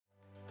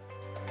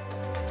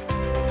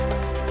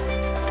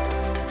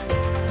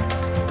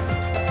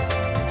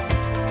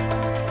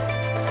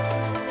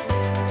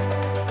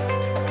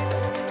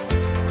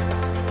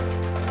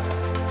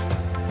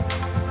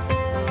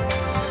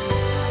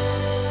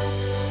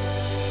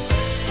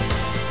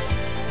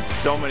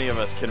So many of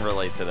us can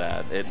relate to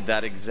that.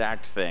 That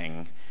exact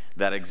thing,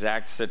 that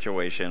exact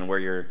situation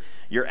where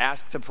you're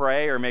asked to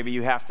pray, or maybe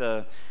you have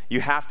to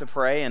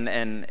pray, and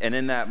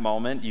in that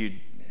moment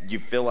you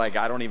feel like,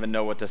 I don't even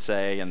know what to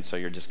say, and so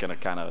you're just going to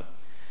kind of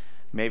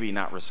maybe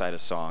not recite a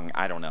song.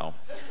 I don't know,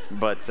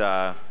 but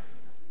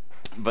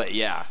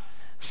yeah.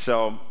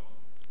 So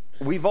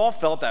we've all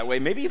felt that way.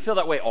 Maybe you feel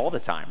that way all the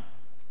time.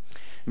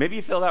 Maybe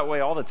you feel that way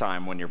all the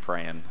time when you're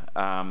praying.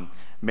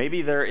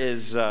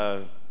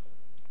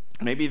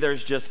 Maybe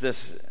there's just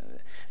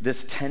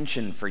this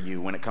tension for you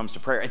when it comes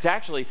to prayer. It's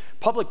actually,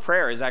 public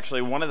prayer is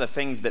actually one of the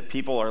things that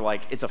people are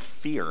like, it's a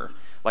fear.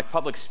 Like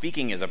public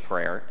speaking is a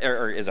prayer,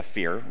 or is a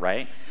fear,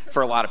 right?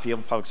 For a lot of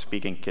people, public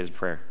speaking is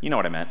prayer. You know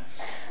what I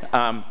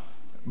meant.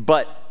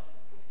 But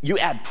you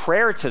add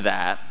prayer to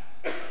that,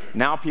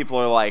 now people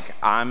are like,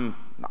 I'm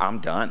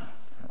done,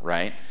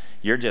 right?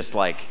 You're just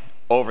like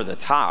over the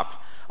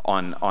top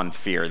on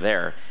fear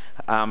there.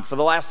 For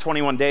the last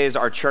 21 days,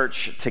 our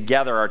church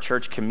together, our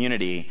church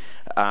community,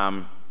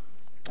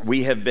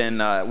 we have been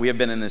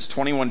in this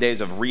 21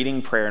 days of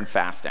reading, prayer, and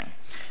fasting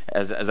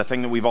as a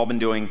thing that we've all been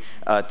doing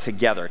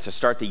together to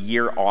start the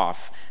year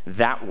off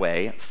that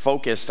way,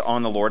 focused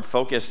on the Lord,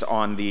 focused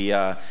on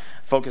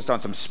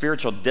some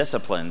spiritual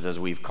disciplines, as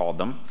we've called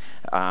them,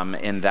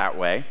 in that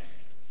way,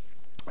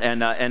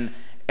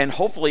 and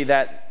hopefully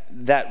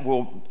that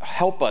will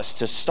help us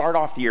to start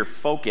off the year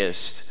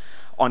focused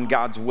on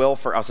God's will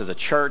for us as a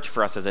church,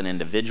 for us as an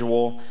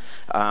individual,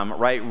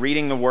 right?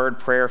 Reading the Word,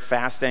 prayer,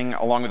 fasting,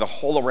 along with a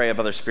whole array of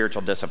other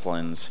spiritual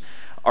disciplines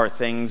are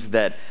things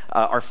that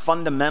are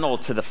fundamental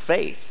to the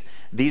faith.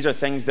 These are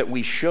things that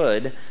we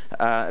should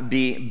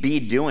be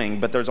doing,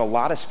 but there's a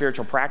lot of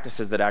spiritual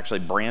practices that actually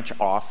branch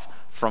off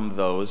from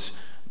those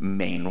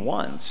main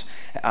ones.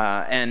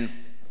 And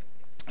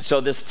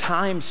so this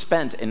time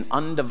spent in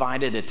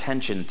undivided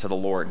attention to the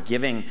Lord,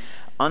 giving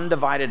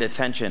undivided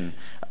attention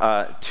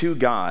to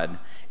God,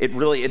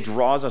 it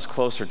draws us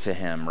closer to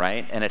Him,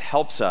 right? And it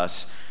helps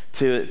us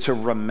to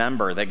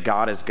remember that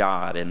God is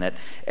God, and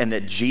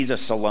that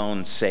Jesus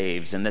alone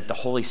saves, and that the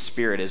Holy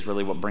Spirit is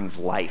really what brings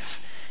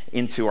life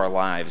into our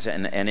lives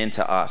and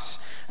into us.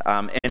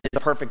 And it's the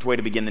perfect way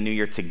to begin the new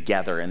year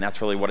together, and that's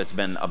really what it's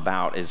been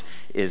about,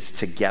 is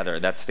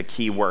together. That's the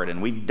key word,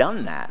 and we've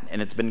done that,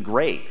 and it's been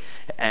great.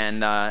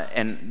 And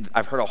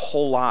I've heard a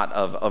whole lot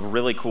of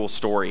really cool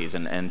stories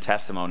and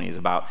testimonies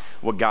about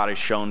what God has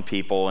shown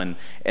people, and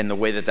the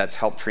way that that's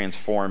helped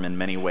transform in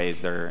many ways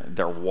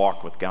their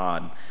walk with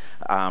God.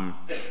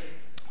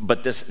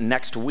 But this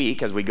next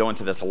week, as we go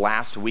into this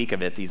last week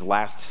of it, these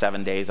last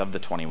 7 days of the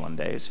 21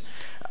 days,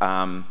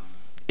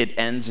 it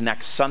ends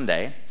next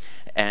Sunday.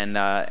 And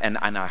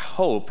I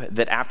hope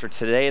that after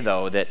today,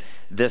 though, that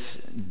this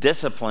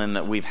discipline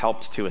that we've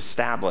helped to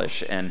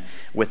establish and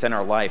within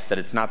our life, that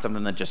it's not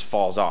something that just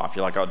falls off.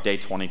 You're like, oh, day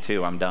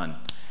 22, I'm done.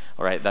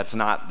 All right, that's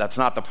not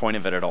the point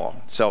of it at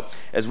all. So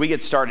as we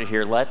get started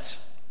here, let's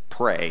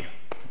pray,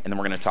 and then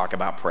we're going to talk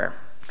about prayer.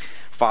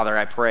 Father,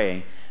 I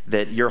pray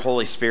that your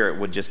Holy Spirit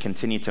would just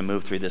continue to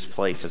move through this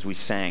place as we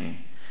sang,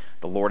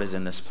 the Lord is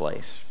in this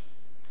place.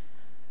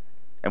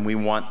 And we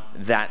want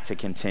that to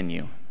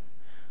continue.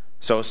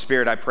 So,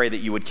 Spirit, I pray that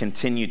you would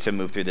continue to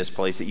move through this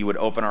place, that you would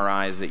open our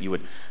eyes, that you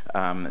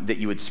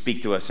would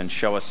speak to us and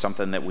show us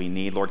something that we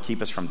need. Lord,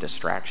 keep us from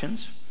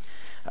distractions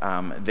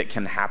that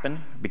can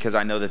happen, because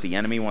I know that the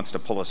enemy wants to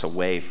pull us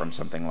away from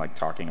something like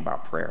talking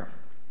about prayer.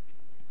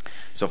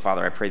 So,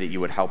 Father, I pray that you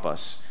would help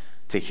us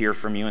to hear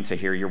from you and to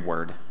hear your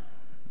word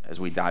as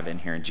we dive in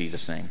here in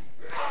Jesus' name.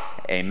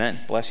 Amen.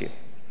 Bless you.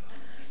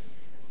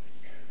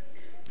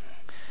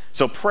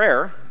 So,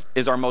 prayer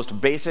is our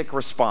most basic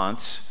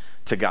response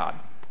to God.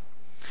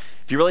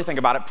 If you really think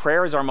about it,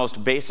 prayer is our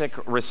most basic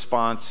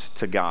response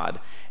to God.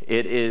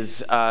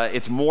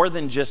 It's more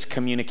than just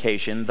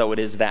communication, though it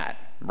is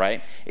that,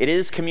 right? It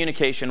is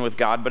communication with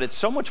God, but it's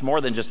so much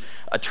more than just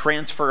a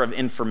transfer of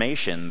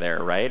information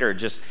there, right? Or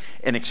just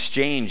an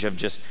exchange of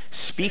just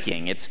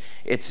speaking.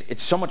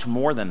 It's so much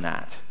more than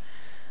that.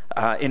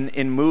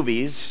 In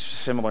movies,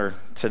 similar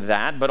to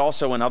that, but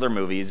also in other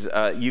movies,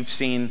 you've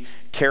seen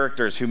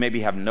characters who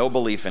maybe have no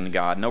belief in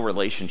God, no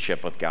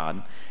relationship with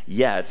God,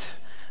 yet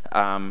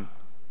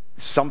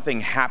something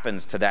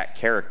happens to that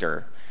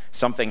character.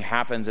 Something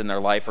happens in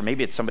their life, or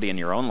maybe it's somebody in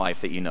your own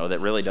life that you know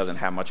that really doesn't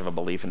have much of a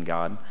belief in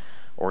God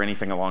or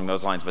anything along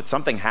those lines, but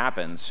something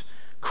happens,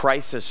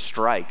 crisis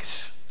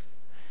strikes,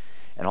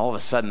 and all of a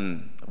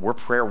sudden we're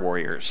prayer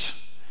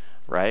warriors,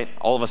 right?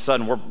 All of a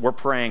sudden we're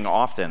praying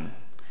often.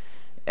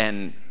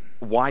 And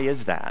why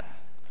is that?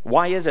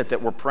 Why is it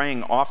that we're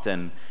praying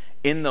often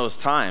in those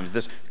times?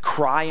 This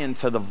cry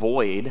into the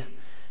void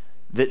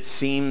that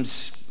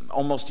seems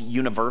almost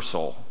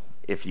universal,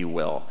 if you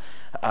will,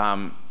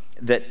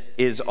 that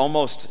is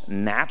almost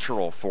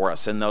natural for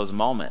us in those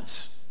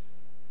moments.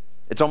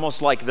 It's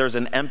almost like there's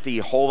an empty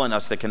hole in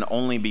us that can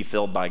only be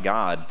filled by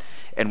God,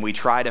 and we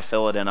try to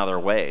fill it in other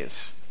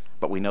ways.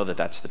 But we know that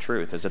that's the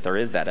truth, is that there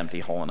is that empty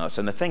hole in us.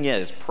 And the thing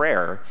is,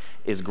 prayer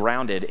is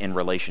grounded in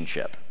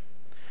relationship.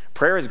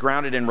 Prayer is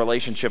grounded in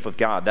relationship with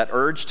God. That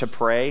urge to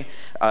pray,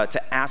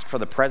 to ask for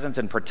the presence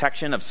and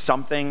protection of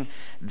something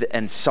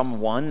and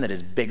someone that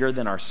is bigger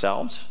than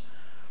ourselves,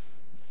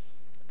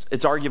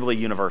 it's arguably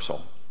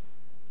universal.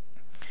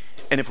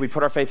 And if we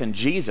put our faith in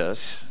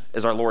Jesus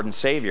as our Lord and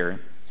Savior,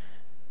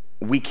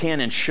 we can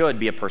and should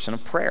be a person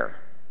of prayer.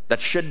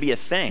 That should be a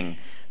thing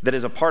that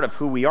is a part of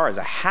who we are as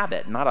a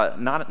habit,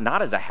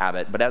 not as a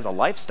habit, but as a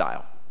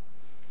lifestyle.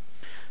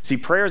 See,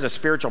 prayer is a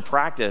spiritual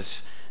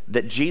practice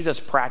that Jesus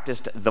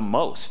practiced the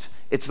most.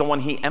 It's the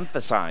one he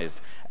emphasized,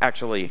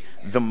 actually,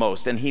 the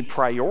most, and he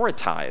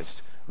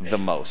prioritized the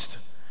most.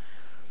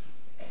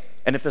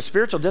 And if the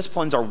spiritual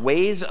disciplines are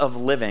ways of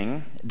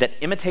living that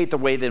imitate the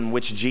way in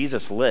which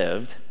Jesus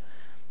lived,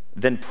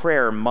 then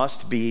prayer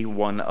must be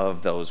one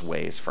of those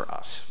ways for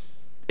us.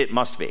 It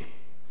must be.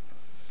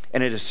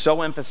 And it is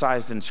so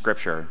emphasized in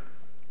Scripture,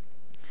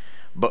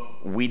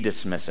 but we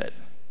dismiss it.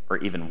 Or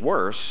even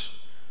worse,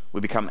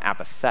 we become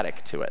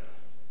apathetic to it.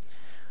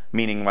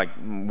 Meaning, like,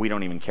 we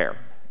don't even care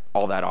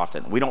all that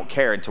often. We don't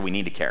care until we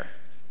need to care.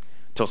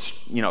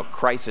 Until,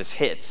 crisis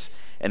hits,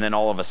 and then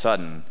all of a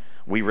sudden,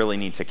 we really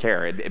need to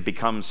care.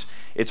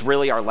 It's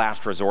really our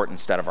last resort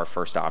instead of our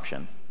first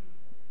option.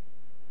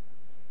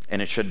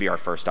 And it should be our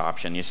first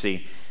option. You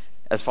see,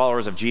 as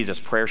followers of Jesus,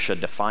 prayer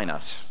should define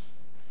us.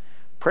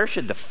 Prayer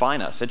should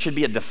define us. It should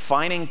be a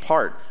defining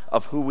part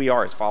of who we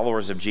are as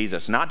followers of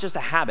Jesus, not just a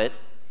habit.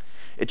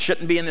 It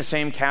shouldn't be in the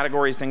same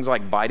categories, things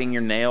like biting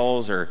your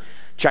nails or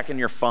checking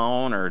your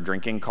phone or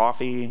drinking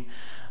coffee,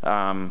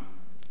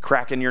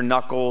 cracking your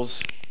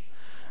knuckles,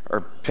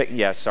 or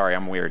sorry,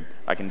 I'm weird.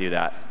 I can do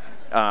that.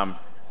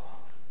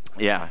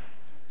 Yeah,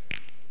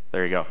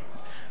 there you go.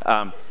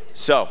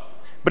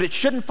 But it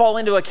shouldn't fall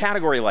into a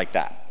category like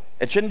that.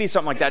 It shouldn't be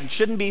something like that. It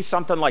shouldn't be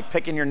something like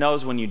picking your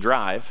nose when you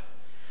drive,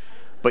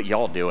 but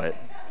y'all do it.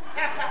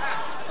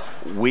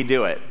 We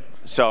do it.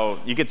 So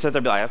you could sit there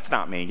and be like, that's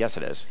not me. Yes,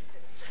 it is.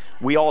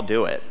 We all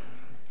do it.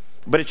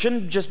 But it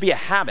shouldn't just be a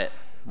habit,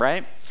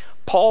 right?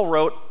 Paul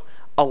wrote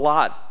a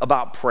lot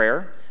about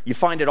prayer. You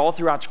find it all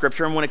throughout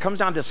Scripture. And when it comes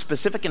down to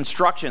specific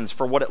instructions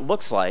for what it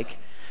looks like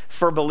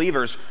for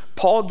believers,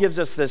 Paul gives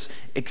us this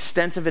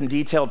extensive and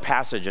detailed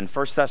passage in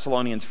 1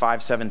 Thessalonians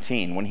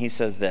 5:17 when he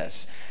says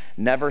this,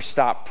 never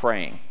stop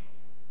praying.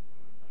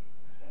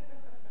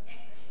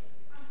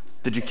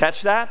 Did you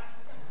catch that?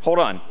 Hold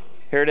on.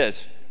 Here it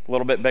is. A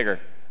little bit bigger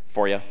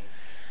for you.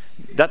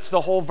 That's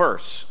the whole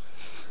verse.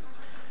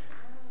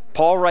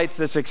 Paul writes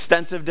this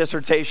extensive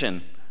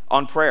dissertation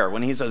on prayer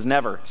when he says,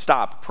 never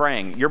stop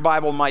praying. Your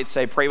Bible might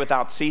say, pray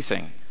without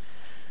ceasing.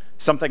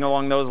 Something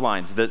along those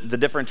lines, the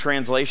different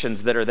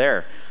translations that are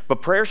there.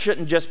 But prayer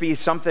shouldn't just be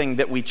something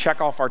that we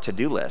check off our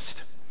to-do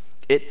list.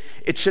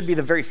 It should be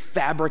the very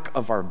fabric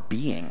of our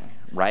being,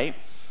 right?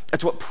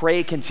 That's what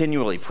pray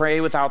continually, pray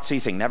without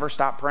ceasing, never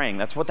stop praying.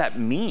 That's what that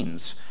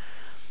means.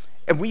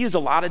 And we use a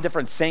lot of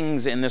different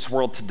things in this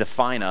world to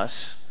define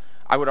us.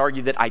 I would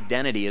argue that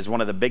identity is one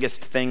of the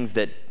biggest things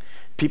that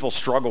people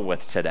struggle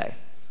with today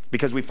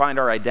because we find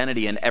our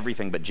identity in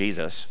everything but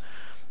Jesus.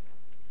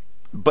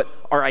 But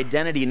our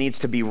identity needs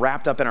to be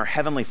wrapped up in our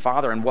Heavenly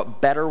Father, and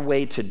what better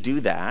way to do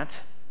that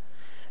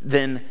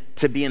than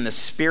to be in the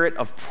spirit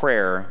of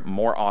prayer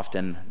more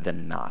often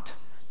than not,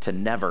 to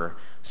never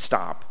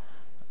stop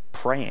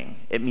praying.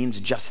 It means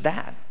just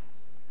that.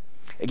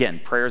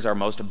 Again, prayer is our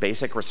most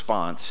basic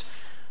response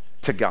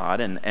to God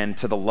and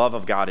to the love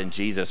of God in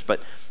Jesus.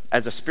 But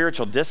as a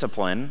spiritual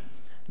discipline,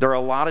 there are a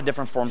lot of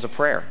different forms of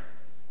prayer.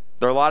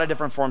 There are a lot of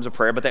different forms of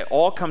prayer, but they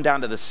all come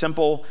down to the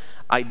simple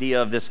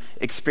idea of this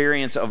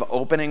experience of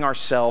opening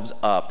ourselves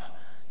up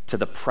to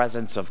the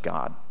presence of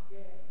God,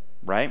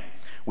 right?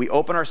 We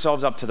open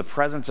ourselves up to the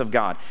presence of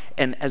God.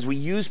 And as we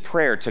use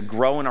prayer to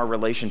grow in our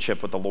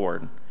relationship with the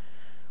Lord,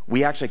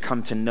 we actually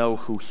come to know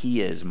who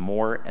He is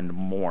more and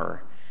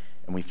more.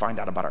 And we find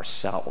out about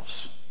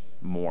ourselves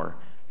more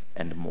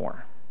and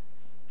more.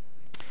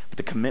 But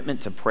the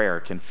commitment to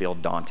prayer can feel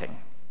daunting.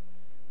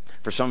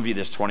 For some of you,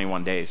 this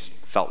 21 days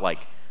felt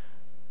like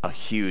a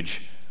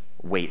huge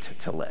weight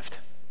to lift.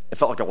 It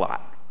felt like a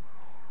lot.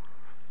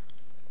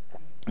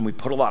 And we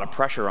put a lot of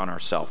pressure on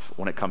ourselves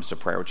when it comes to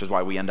prayer, which is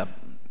why we end up,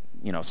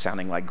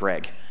 sounding like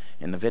Greg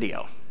in the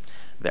video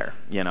there,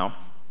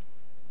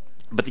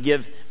 But to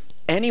give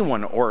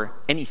anyone or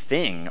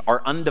anything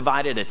our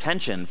undivided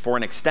attention for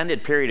an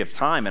extended period of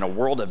time in a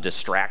world of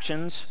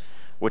distractions,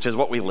 which is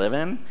what we live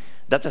in,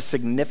 that's a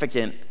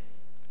significant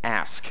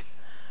ask,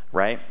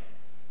 right?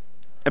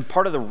 And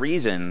part of the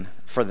reason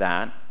for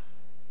that,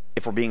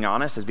 if we're being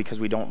honest, is because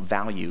we don't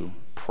value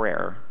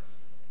prayer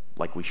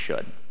like we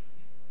should.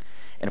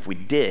 And if we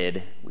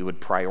did, we would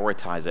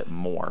prioritize it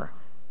more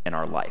in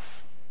our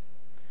life.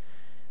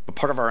 But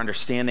part of our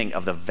understanding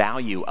of the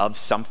value of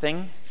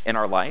something in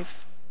our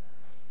life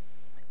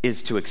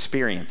is to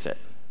experience it.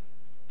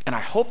 And I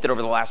hope that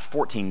over the last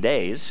 14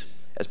 days,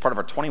 as part of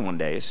our 21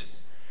 days,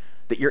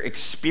 that your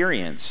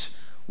experience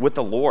with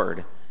the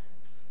Lord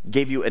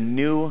gave you a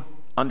new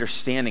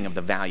understanding of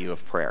the value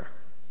of prayer.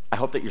 I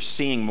hope that you're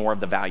seeing more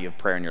of the value of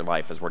prayer in your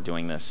life as we're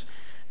doing this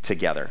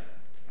together.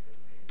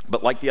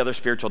 But like the other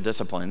spiritual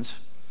disciplines,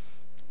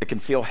 it can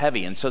feel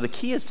heavy. And so the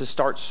key is to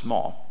start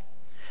small.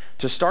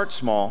 To start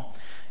small,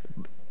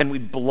 and we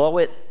blow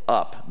it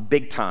up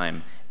big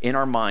time in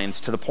our minds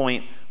to the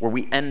point where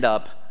we end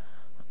up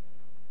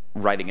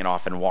writing it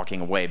off and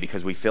walking away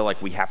because we feel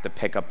like we have to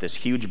pick up this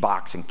huge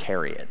box and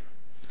carry it.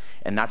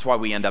 And that's why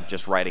we end up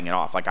just writing it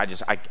off. Like,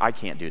 I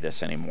can't do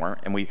this anymore.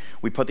 And we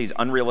put these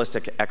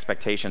unrealistic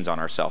expectations on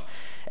ourselves.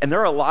 And there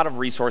are a lot of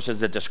resources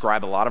that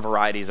describe a lot of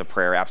varieties of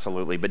prayer,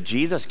 absolutely. But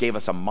Jesus gave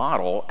us a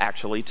model,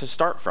 actually, to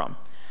start from.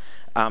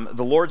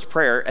 The Lord's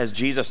Prayer, as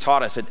Jesus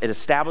taught us, it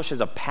establishes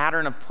a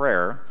pattern of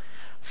prayer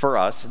for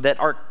us that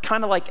are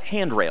kind of like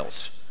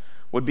handrails,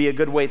 would be a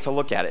good way to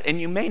look at it. And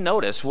you may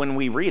notice when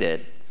we read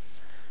it,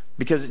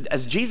 because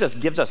as Jesus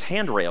gives us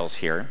handrails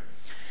here,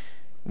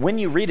 when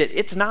you read it,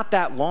 it's not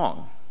that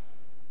long.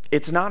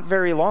 It's not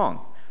very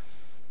long.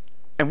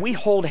 And we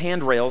hold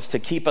handrails to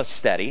keep us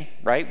steady,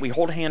 right? We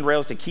hold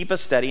handrails to keep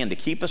us steady and to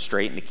keep us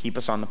straight and to keep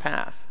us on the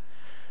path.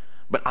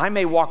 But I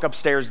may walk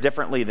upstairs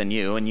differently than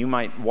you, and you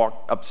might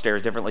walk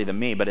upstairs differently than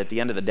me, but at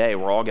the end of the day,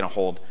 we're all going to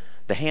hold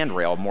the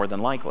handrail more than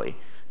likely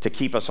to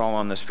keep us all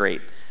on the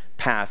straight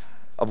path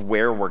of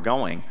where we're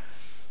going.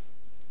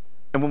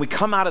 And when we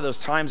come out of those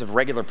times of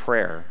regular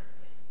prayer,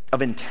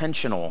 of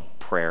intentional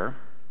prayer,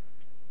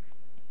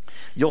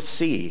 you'll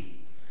see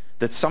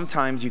that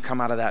sometimes you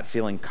come out of that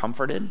feeling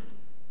comforted.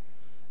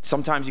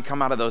 Sometimes you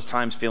come out of those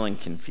times feeling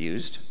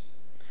confused.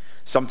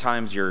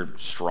 Sometimes you're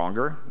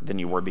stronger than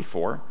you were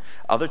before.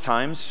 Other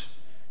times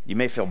you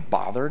may feel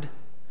bothered,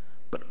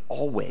 but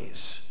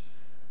always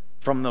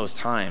from those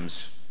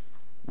times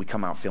we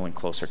come out feeling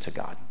closer to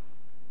God.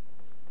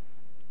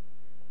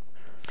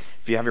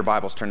 If you have your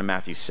Bibles, turn to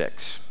Matthew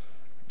 6.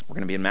 We're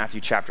going to be in Matthew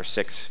chapter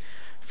 6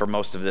 for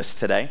most of this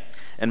today.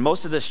 And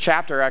most of this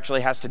chapter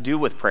actually has to do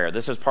with prayer.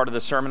 This is part of the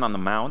Sermon on the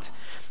Mount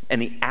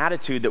and the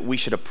attitude that we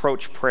should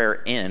approach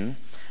prayer in,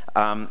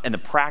 and the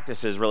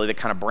practices really that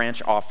kind of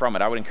branch off from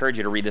it. I would encourage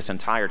you to read this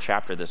entire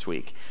chapter this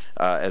week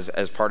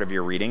as part of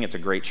your reading. It's a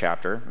great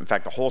chapter. In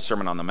fact, the whole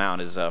Sermon on the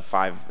Mount is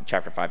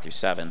chapter 5 through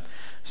 7.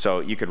 So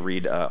you could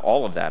read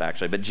all of that,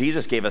 actually. But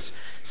Jesus gave us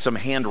some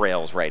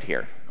handrails right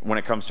here when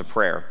it comes to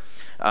prayer.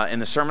 In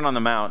the Sermon on the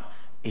Mount,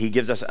 he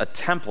gives us a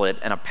template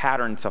and a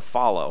pattern to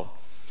follow.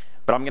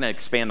 But I'm going to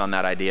expand on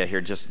that idea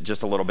here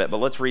just a little bit. But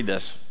let's read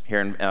this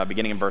here,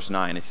 beginning in verse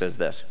 9. It says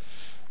this.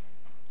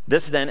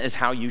 This then is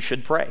how you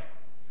should pray.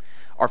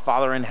 Our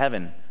Father in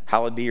heaven,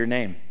 hallowed be your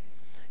name.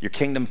 Your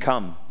kingdom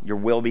come, your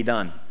will be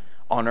done,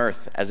 on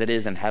earth as it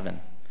is in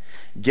heaven.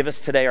 Give us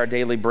today our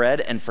daily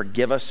bread, and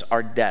forgive us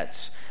our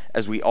debts,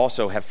 as we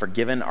also have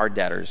forgiven our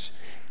debtors.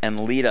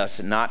 And lead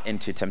us not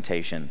into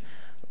temptation,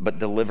 but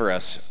deliver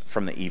us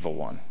from the evil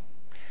one.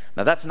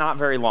 Now, that's not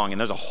very long,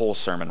 and there's a whole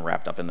sermon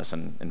wrapped up in this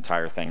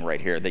entire thing right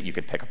here that you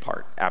could pick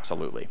apart,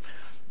 absolutely.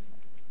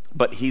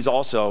 But we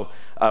also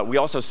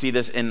see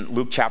this in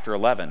Luke chapter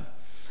 11.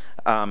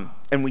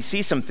 And we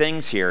see some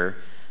things here,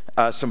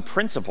 some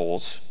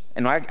principles,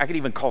 and I could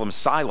even call them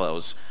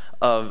silos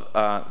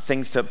of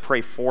things to pray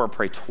for or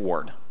pray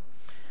toward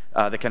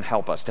that can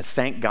help us to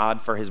thank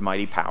God for his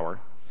mighty power,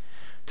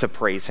 to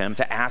praise him,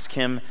 to ask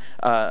him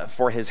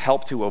for his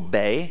help to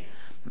obey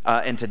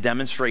and to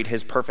demonstrate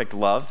his perfect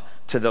love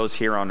to those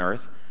here on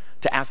earth,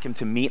 to ask him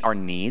to meet our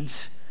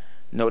needs.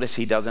 Notice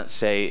it doesn't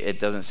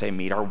say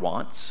meet our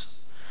wants.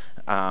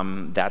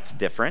 That's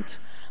different.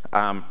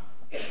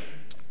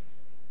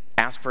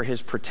 Ask for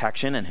his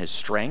protection and his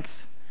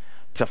strength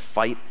to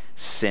fight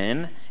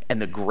sin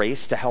and the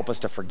grace to help us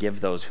to forgive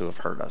those who have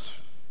hurt us.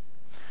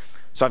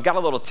 So I've got a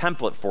little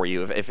template for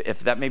you. If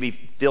that maybe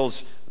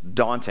feels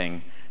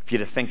daunting for you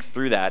to think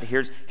through that,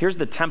 here's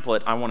the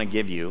template I want to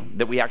give you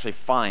that we actually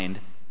find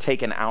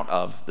taken out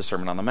of the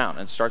Sermon on the Mount.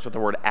 And it starts with the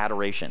word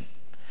adoration.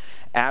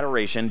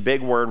 Adoration,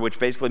 big word, which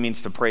basically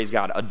means to praise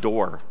God.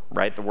 Adore,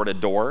 right? The word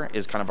adore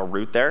is kind of a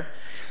root there.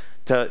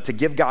 To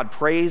give God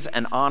praise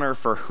and honor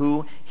for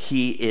who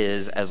he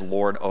is as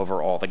Lord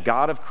over all. The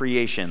God of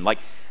creation. Like,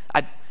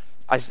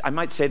 I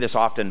might say this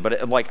often,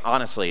 but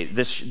honestly,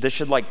 this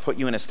should put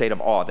you in a state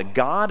of awe. The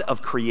God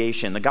of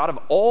creation, the God of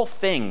all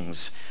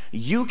things,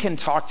 you can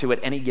talk to at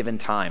any given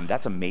time.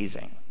 That's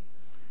amazing.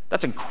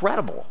 That's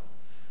incredible.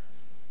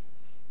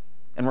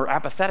 And we're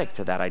apathetic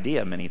to that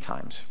idea many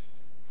times.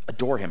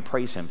 Adore him,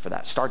 praise him for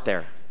that. Start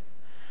there.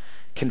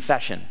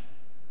 Confession.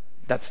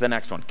 That's the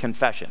next one,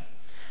 confession.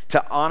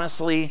 To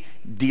honestly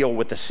deal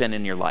with the sin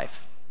in your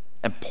life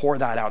and pour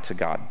that out to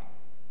God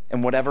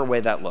in whatever way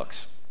that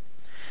looks.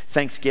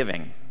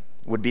 Thanksgiving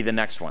would be the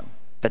next one.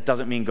 That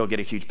doesn't mean go get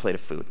a huge plate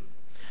of food.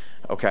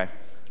 Okay?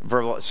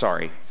 But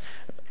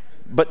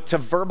to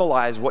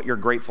verbalize what you're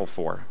grateful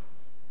for.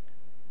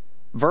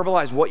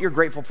 Verbalize what you're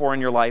grateful for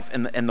in your life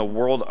and the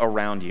world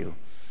around you.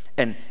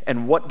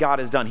 And what God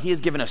has done. He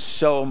has given us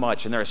so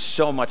much, and there is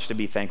so much to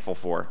be thankful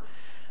for,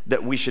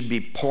 that we should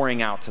be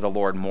pouring out to the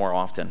Lord more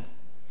often.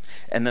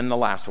 And then the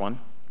last one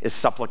is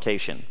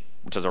supplication,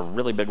 which is a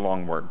really big,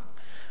 long word.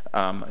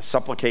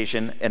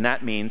 Supplication, and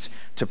that means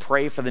to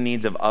pray for the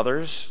needs of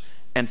others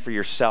and for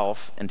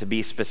yourself, and to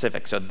be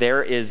specific. So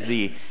there is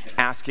the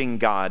asking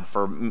God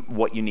for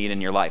what you need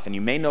in your life. And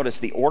you may notice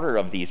the order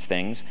of these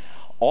things.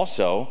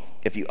 Also,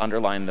 if you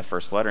underline the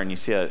first letter and you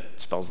see it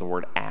spells the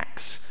word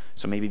acts.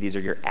 So maybe these are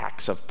your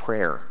acts of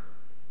prayer,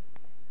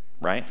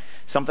 right?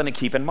 Something to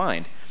keep in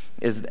mind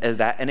is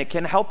that, and it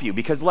can help you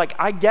because, like,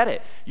 I get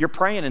it. You're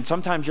praying and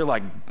sometimes you're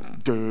like,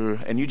 duh,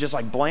 and you just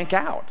like blank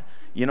out.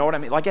 You know what I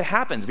mean? Like, it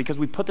happens because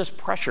we put this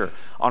pressure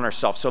on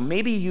ourselves. So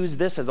maybe use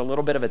this as a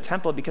little bit of a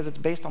template because it's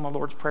based on the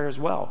Lord's Prayer as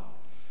well.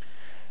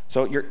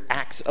 So your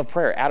acts of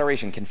prayer: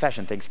 adoration,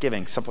 confession,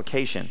 thanksgiving,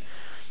 supplication.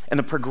 And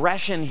the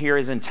progression here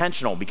is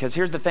intentional because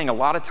here's the thing. A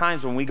lot of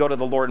times when we go to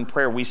the Lord in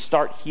prayer, we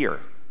start here.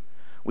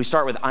 We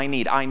start with I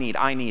need. And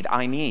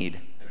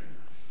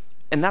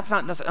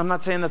I'm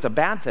not saying that's a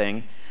bad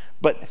thing,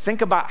 but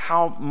think about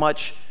how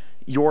much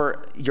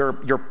your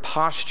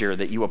posture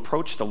that you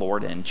approach the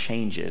Lord in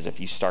changes if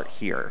you start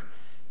here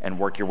and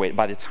work your way.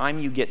 By the time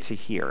you get to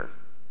here,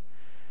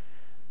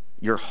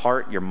 your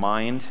heart, your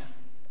mind,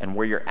 and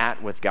where you're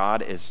at with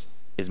God is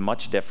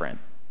much different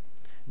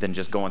than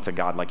just going to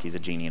God like he's a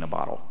genie in a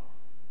bottle.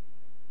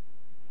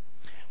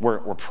 We're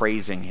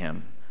praising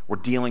him. We're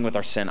dealing with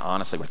our sin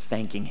honestly. We're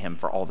thanking him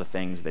for all the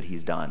things that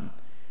he's done.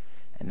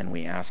 And then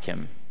we ask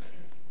him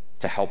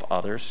to help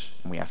others,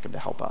 and we ask him to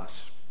help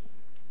us.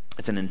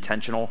 It's an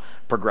intentional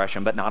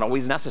progression, but not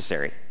always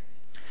necessary.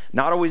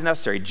 Not always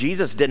necessary.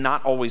 Jesus did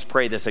not always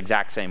pray this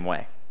exact same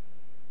way.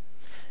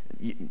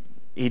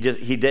 He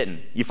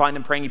didn't. You find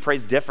him praying, he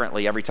prays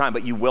differently every time,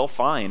 but you will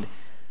find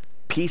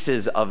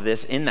pieces of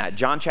this in that.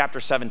 John chapter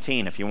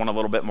 17, if you want a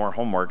little bit more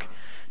homework,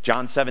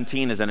 John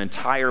 17 is an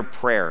entire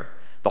prayer.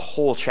 The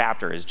whole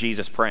chapter is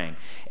Jesus praying.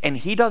 And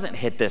he doesn't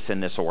hit this in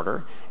this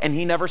order, and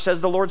he never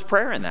says the Lord's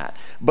Prayer in that.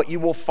 But you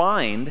will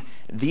find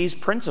these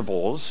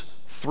principles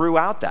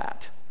throughout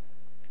that.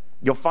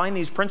 You'll find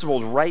these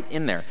principles right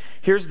in there.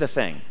 Here's the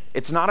thing.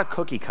 It's not a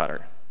cookie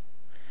cutter.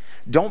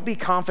 Don't be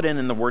confident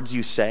in the words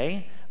you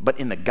say, but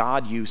in the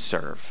God you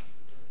serve.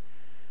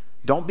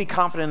 Don't be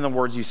confident in the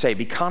words you say.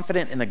 Be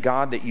confident in the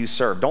God that you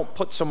serve. Don't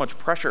put so much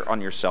pressure on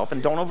yourself,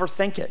 and don't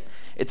overthink it.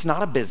 It's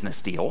not a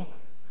business deal.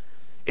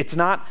 It's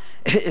not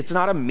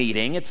a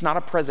meeting. It's not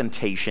a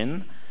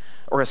presentation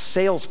or a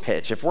sales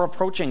pitch. If we're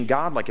approaching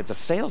God like it's a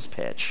sales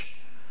pitch,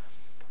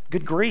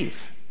 good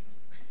grief.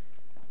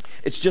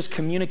 It's just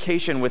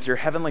communication with your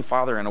Heavenly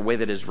Father in a way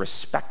that is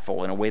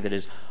respectful, in a way that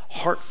is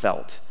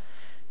heartfelt,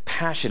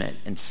 passionate,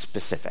 and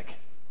specific.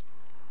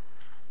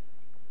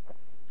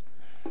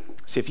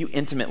 See, if you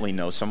intimately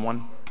know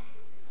someone,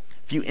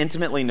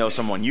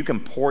 you can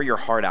pour your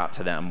heart out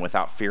to them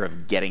without fear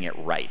of getting it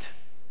right.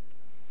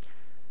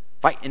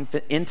 If I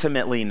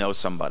intimately know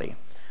somebody,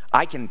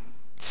 I can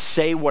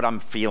say what I'm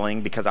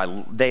feeling because I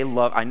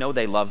know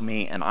they love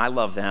me and I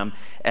love them,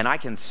 and I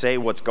can say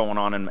what's going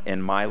on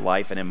in my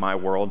life and in my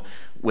world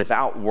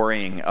without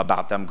worrying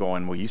about them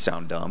going, well, you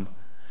sound dumb,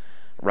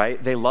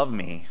 right? They love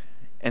me.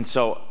 And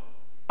so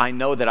I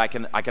know that I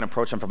can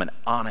approach them from an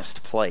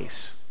honest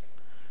place.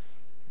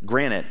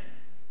 Granted,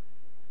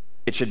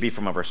 it should be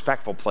from a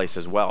respectful place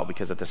as well,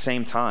 because at the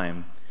same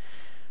time,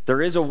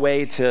 there is a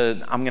way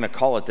to, I'm going to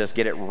call it this,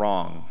 get it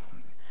wrong.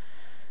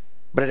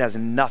 But it has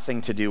nothing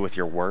to do with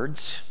your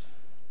words,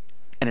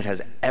 and it has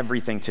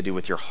everything to do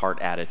with your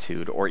heart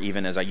attitude, or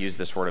even, as I used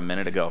this word a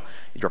minute ago,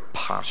 your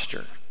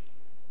posture.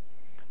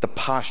 The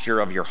posture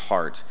of your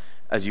heart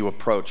as you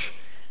approach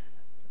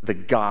the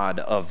God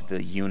of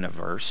the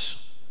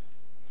universe.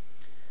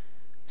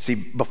 See,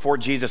 before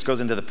Jesus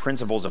goes into the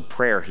principles of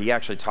prayer, he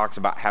actually talks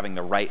about having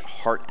the right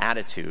heart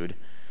attitude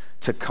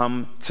to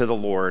come to the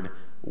Lord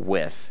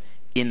with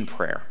in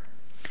prayer.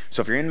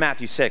 So if you're in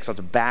Matthew 6,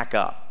 let's back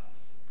up.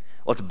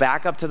 Let's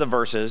back up to the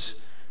verses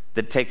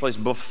that take place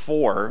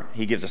before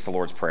he gives us the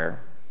Lord's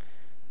Prayer,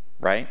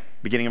 right?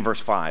 Beginning in verse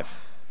 5.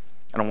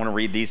 And I want to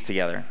read these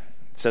together.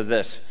 It says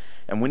this: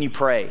 "And when you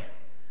pray,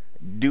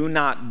 do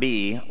not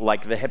be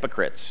like the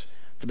hypocrites,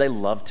 for they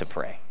love to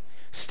pray,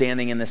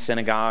 standing in the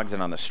synagogues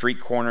and on the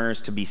street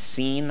corners to be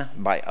seen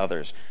by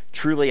others.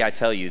 Truly, I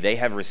tell you, they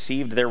have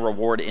received their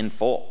reward in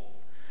full.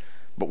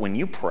 But when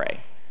you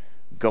pray,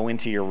 go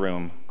into your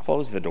room,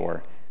 close the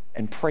door,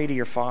 and pray to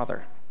your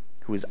Father,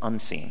 who is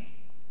unseen.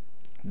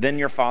 Then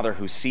your Father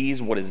who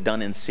sees what is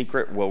done in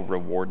secret will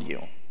reward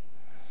you.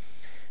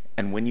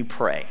 And when you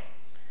pray,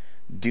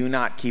 do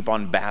not keep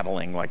on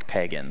babbling like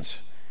pagans,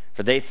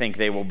 for they think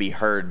they will be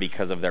heard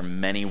because of their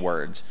many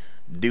words.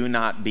 Do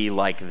not be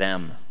like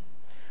them,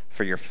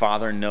 for your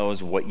Father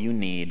knows what you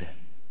need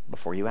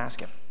before you ask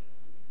him."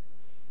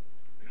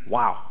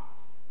 Wow.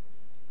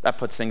 That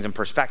puts things in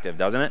perspective,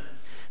 doesn't it?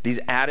 These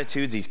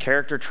attitudes, these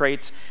character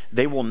traits,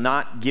 they will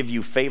not give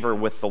you favor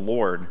with the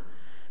Lord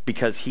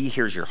because he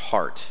hears your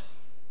heart.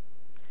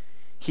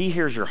 He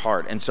hears your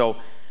heart. And so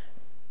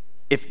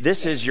if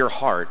this is your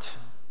heart,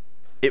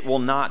 it will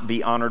not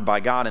be honored by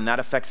God, and that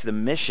affects the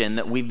mission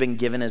that we've been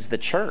given as the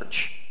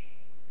church.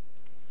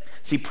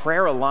 See,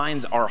 prayer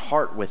aligns our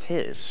heart with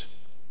his.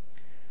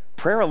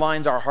 Prayer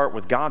aligns our heart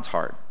with God's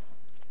heart.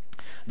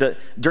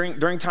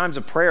 During times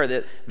of prayer,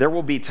 that there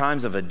will be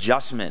times of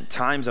adjustment,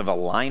 times of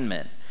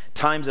alignment,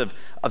 times of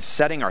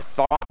setting our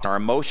thoughts, our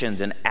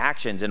emotions, and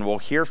actions, and we'll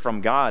hear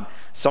from God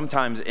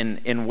sometimes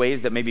in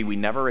ways that maybe we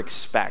never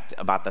expect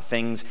about the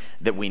things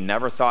that we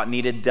never thought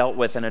needed dealt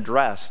with and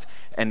addressed,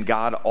 and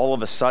God all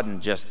of a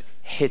sudden just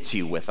hits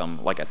you with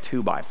them like a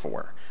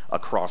 2x4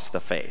 across the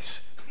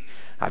face.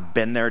 I've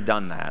been there,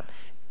 done that.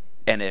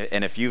 And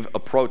if you've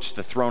approached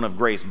the throne of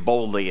grace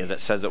boldly, as it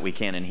says that we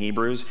can in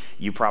Hebrews,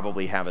 you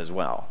probably have as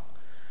well,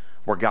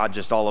 where God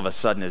just all of a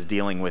sudden is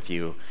dealing with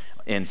you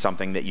in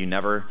something that you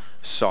never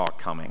saw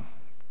coming.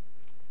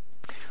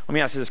 Let me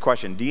ask you this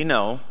question. Do you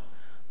know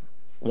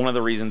one of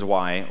the reasons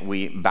why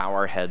we bow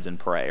our heads and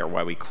pray, or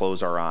why we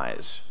close our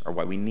eyes, or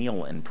why we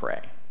kneel and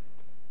pray?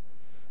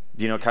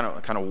 Do you know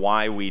kind of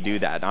why we do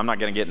that? I'm not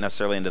going to get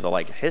necessarily into the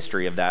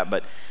history of that,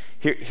 but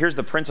here's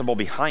the principle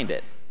behind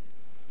it.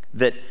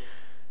 That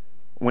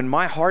when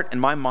my heart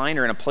and my mind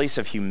are in a place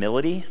of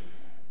humility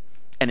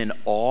and in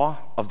awe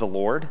of the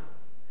Lord,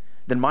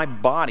 then my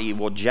body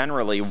will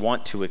generally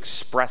want to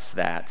express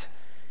that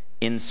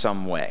in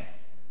some way.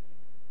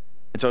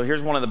 And so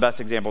here's one of the best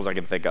examples I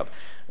can think of.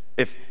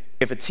 If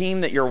a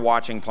team that you're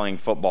watching playing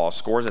football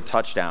scores a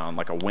touchdown,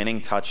 like a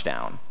winning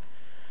touchdown,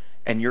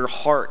 and your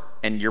heart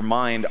and your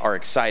mind are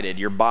excited,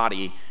 your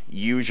body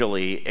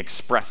usually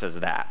expresses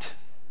that.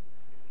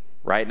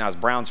 Right? Now, as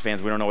Browns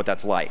fans, we don't know what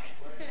that's like.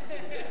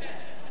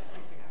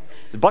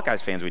 As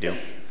Buckeyes fans, we do.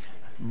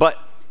 But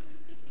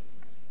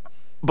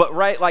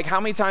right, how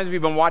many times have you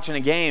been watching a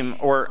game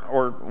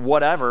or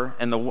whatever,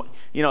 and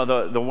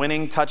the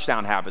winning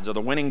touchdown happens, or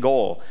the winning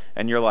goal,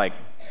 and you're like,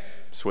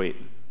 sweet.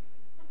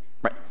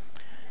 Right?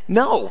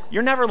 No,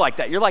 you're never like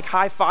that. You're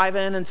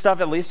high-fiving and stuff,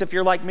 at least if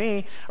you're like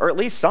me, or at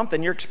least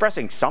something. You're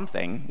expressing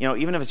something,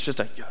 even if it's just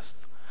a yes,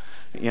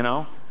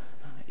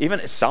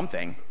 even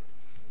something.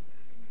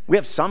 We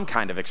have some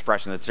kind of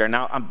expression that's there.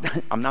 Now,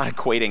 I'm not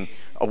equating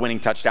a winning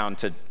touchdown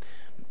to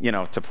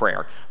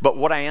prayer. But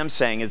what I am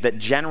saying is that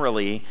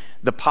generally,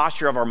 the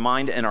posture of our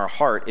mind and our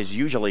heart is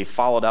usually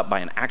followed up by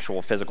an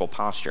actual physical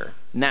posture.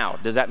 Now,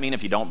 does that mean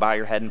if you don't bow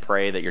your head and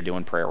pray that you're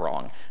doing prayer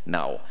wrong?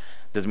 No.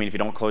 Does it mean if you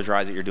don't close your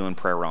eyes that you're doing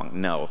prayer wrong?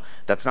 No.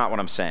 That's not what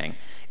I'm saying.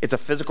 It's a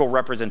physical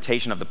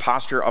representation of the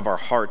posture of our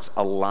hearts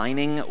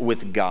aligning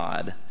with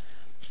God.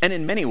 And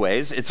in many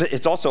ways,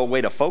 it's also a way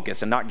to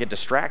focus and not get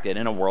distracted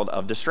in a world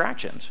of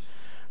distractions,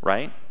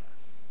 right?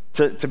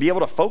 To be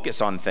able to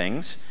focus on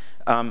things,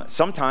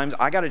 sometimes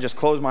I got to just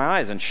close my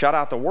eyes and shut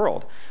out the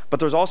world. But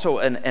there's also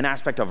an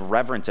aspect of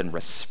reverence and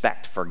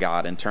respect for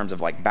God in terms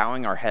of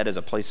bowing our head as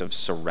a place of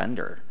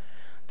surrender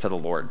to the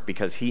Lord,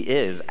 because he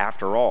is,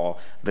 after all,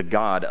 the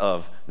God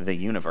of the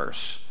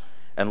universe.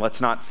 And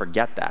let's not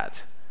forget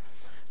that.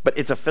 But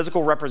it's a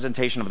physical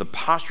representation of the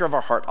posture of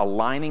our heart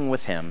aligning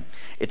with him.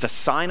 It's a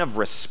sign of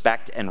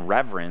respect and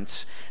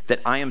reverence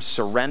that I am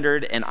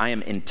surrendered and I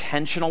am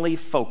intentionally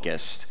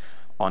focused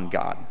on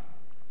God.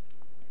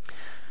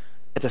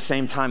 At the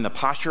same time, the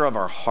posture of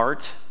our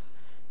heart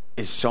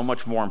is so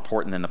much more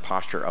important than the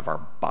posture of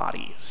our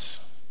bodies.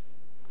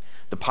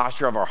 The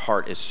posture of our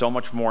heart is so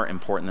much more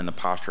important than the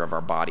posture of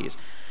our bodies.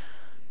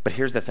 But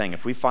here's the thing.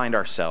 If we find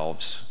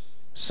ourselves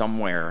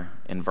somewhere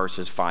in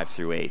verses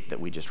 5-8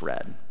 that we just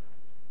read,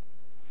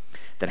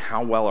 then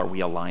how well are we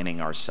aligning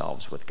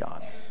ourselves with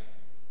God?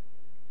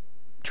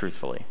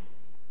 Truthfully,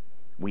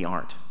 we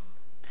aren't.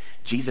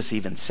 Jesus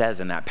even says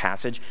in that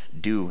passage,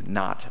 do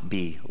not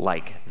be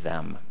like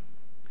them.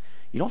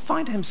 You don't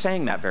find him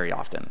saying that very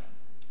often.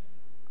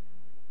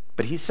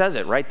 But he says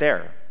it right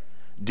there.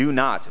 Do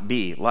not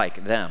be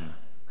like them.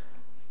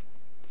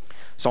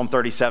 Psalm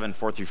 37,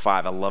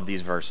 4-5, I love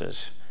these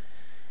verses.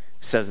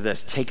 Says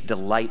this, take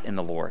delight in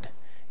the Lord,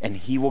 and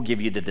he will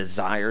give you the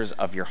desires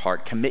of your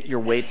heart. Commit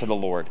your way to the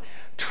Lord.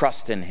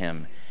 Trust in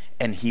him,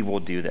 and he will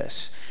do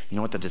this. You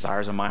know what? The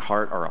desires of my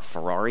heart are a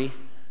Ferrari,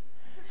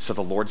 so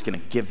the Lord's going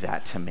to give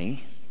that to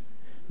me.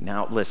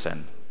 Now,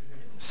 listen,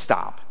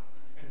 stop.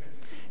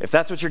 If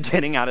that's what you're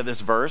getting out of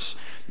this verse,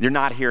 you're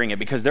not hearing it,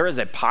 because there is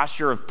a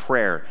posture of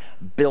prayer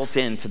built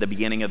into the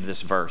beginning of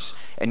this verse,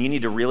 and you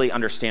need to really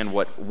understand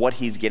what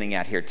he's getting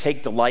at here.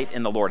 Take delight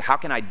in the Lord. How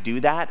can I do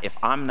that if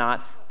I'm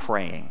not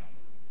praying?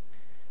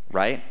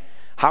 Right?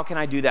 How can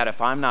I do that if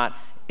I'm not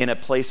in a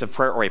place of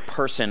prayer or a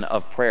person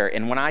of prayer?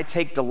 And when I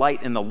take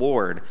delight in the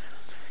Lord,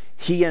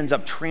 he ends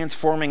up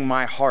transforming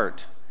my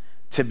heart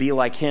to be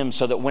like him,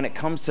 so that when it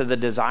comes to the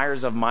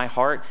desires of my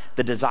heart,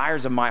 the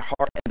desires of my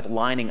heart end up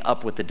lining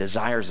up with the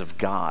desires of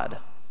God.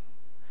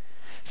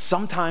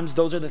 Sometimes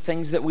those are the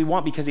things that we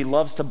want because he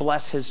loves to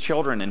bless his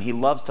children and he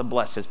loves to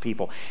bless his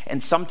people.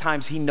 And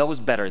sometimes he knows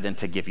better than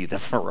to give you the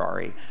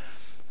Ferrari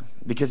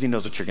because he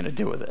knows what you're going to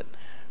do with it,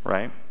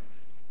 right?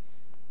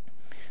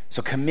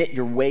 So commit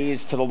your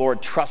ways to the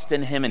Lord, trust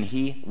in him, and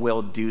he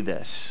will do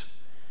this.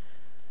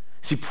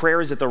 See, prayer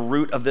is at the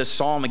root of this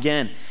psalm.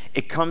 Again,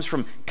 it comes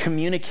from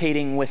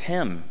communicating with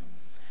him.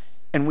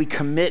 And we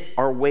commit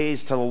our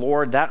ways to the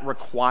Lord. That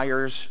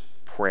requires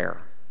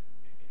prayer.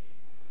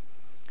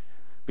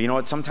 But you know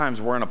what? Sometimes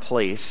we're in a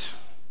place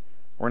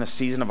we're in a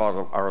season of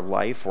our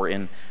life, we're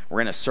in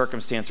a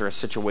circumstance or a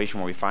situation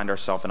where we find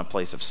ourselves in a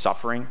place of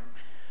suffering,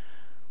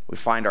 we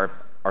find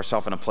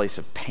ourselves in a place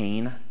of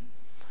pain,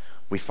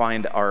 we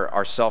find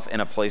ourselves in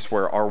a place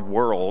where our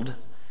world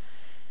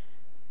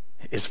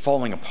is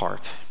falling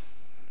apart,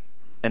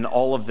 and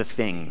all of the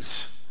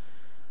things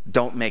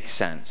don't make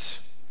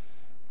sense,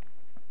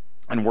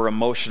 and we're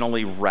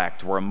emotionally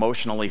wrecked, we're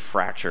emotionally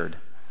fractured.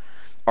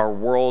 Our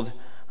world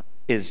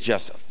is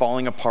just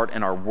falling apart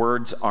and our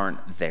words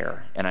aren't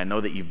there. And I know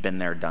that you've been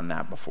there, done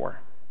that before.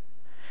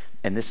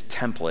 And this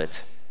template,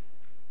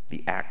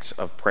 the acts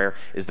of prayer,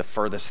 is the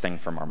furthest thing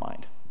from our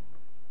mind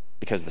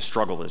because the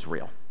struggle is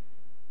real.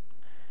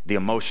 The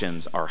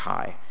emotions are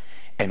high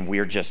and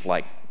we're just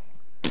like,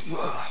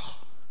 ugh.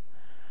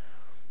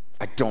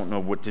 I don't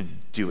know what to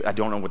do. I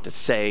don't know what to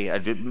say.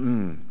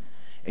 And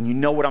you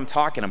know what I'm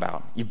talking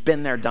about. You've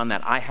been there, done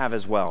that. I have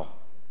as well.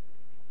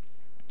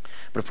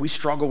 But if we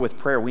struggle with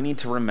prayer, we need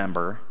to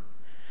remember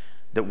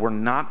that we're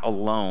not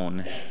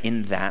alone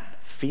in that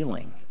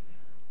feeling.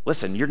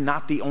 Listen, you're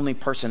not the only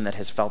person that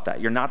has felt that.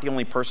 You're not the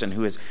only person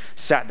who has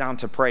sat down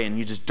to pray and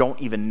you just don't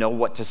even know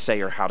what to say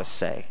or how to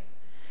say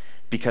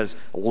because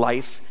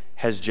life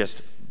has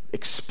just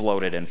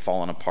exploded and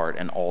fallen apart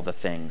and all the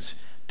things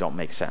don't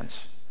make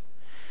sense.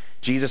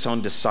 Jesus'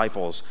 own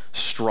disciples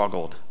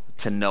struggled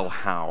to know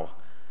how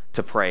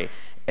to pray,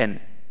 and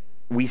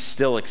we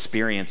still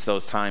experience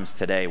those times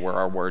today where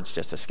our words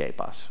just escape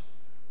us.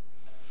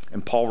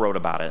 And Paul wrote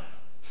about it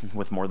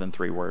with more than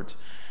 3 words.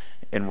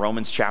 In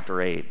Romans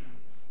chapter 8,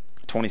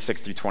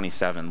 26 through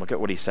 27, look at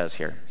what he says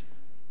here.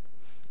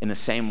 In the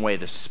same way,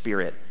 the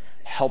Spirit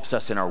helps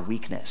us in our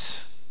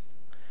weakness.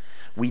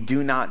 We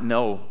do not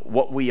know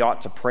what we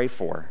ought to pray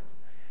for,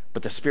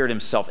 but the Spirit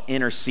himself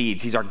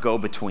intercedes. He's our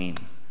go-between,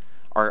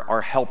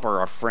 our helper,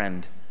 our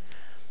friend,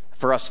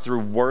 for us through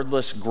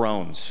wordless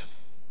groans.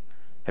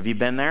 Have you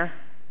been there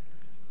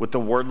with the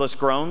wordless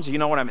groans? You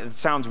know what I mean? It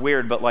sounds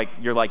weird, but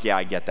you're like, yeah,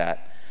 I get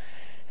that.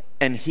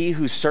 And he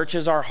who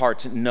searches our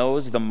hearts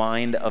knows the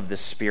mind of the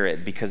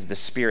Spirit, because the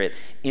Spirit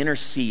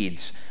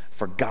intercedes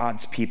for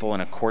God's people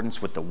in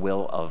accordance with the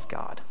will of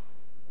God.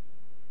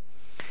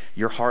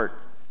 Your heart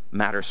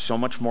matters so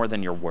much more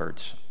than your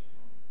words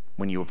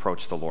when you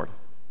approach the Lord.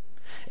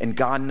 And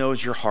God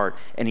knows your heart,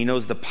 and he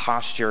knows the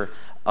posture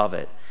of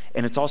it.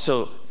 And it's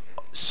also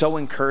so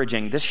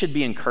encouraging. This should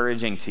be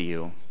encouraging to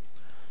you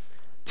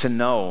to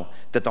know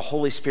that the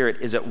Holy Spirit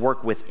is at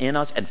work within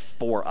us and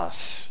for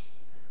us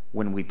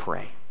when we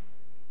pray.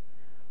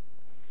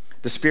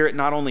 The Spirit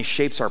not only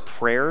shapes our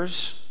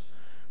prayers,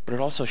 but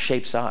it also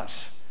shapes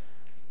us.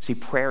 See,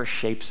 prayer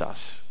shapes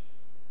us.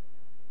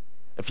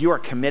 If you are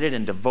committed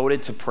and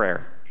devoted to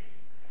prayer,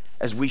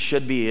 as we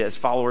should be as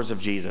followers of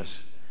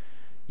Jesus,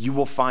 you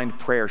will find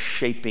prayer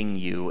shaping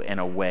you in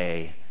a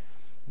way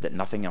that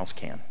nothing else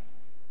can.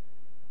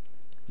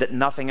 That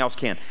nothing else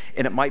can.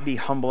 And it might be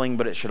humbling,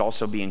 but it should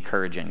also be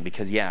encouraging,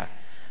 because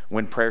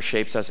when prayer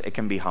shapes us, it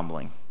can be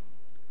humbling,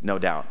 no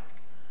doubt.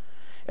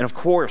 And of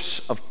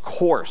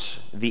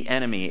course, the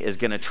enemy is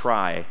going to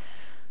try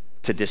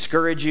to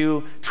discourage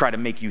you, try to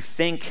make you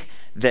think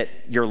that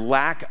your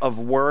lack of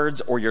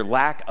words or your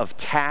lack of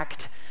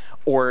tact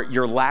or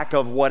your lack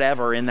of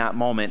whatever in that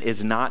moment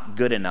is not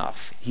good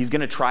enough. He's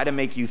going to try to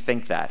make you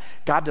think that.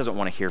 God doesn't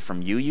want to hear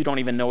from you. You don't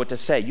even know what to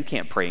say. You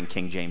can't pray in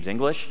King James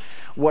English.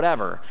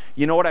 Whatever.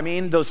 You know what I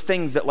mean? Those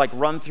things that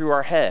run through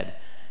our head.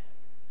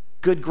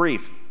 Good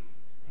grief.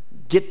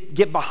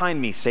 Get behind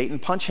me, Satan.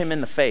 Punch him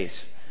in the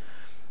face.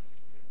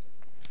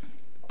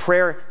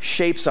 Prayer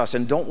shapes us,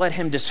 and don't let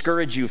him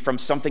discourage you from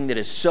something that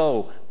is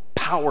so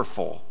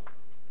powerful,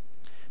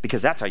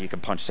 because that's how you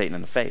can punch Satan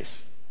in the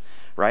face.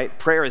 Right?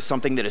 Prayer is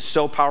something that is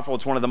so powerful.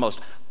 It's one of the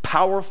most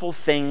powerful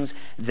things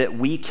that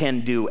we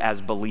can do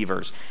as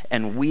believers,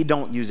 and we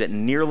don't use it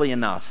nearly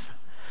enough.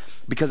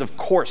 Because, of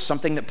course,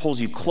 something that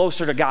pulls you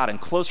closer to God and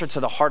closer to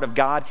the heart of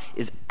God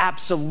is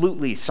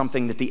absolutely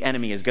something that the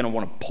enemy is going to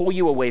want to pull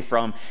you away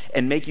from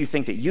and make you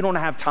think that you don't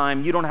have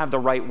time, you don't have the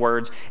right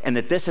words, and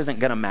that this isn't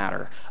going to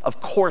matter. Of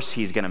course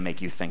he's going to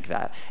make you think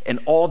that. And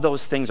all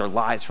those things are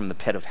lies from the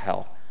pit of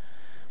hell.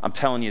 I'm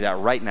telling you that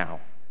right now.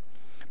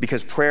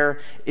 Because prayer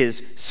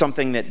is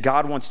something that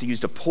God wants to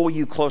use to pull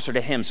you closer to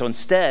him. So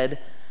instead,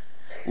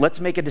 let's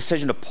make a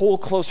decision to pull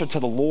closer to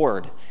the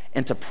Lord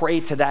and to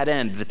pray to that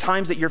end. The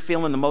times that you're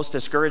feeling the most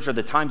discouraged are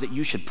the times that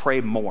you should pray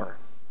more.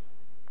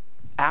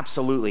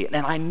 Absolutely.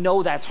 And I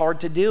know that's hard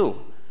to do.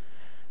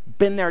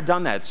 Been there,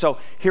 done that. So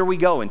here we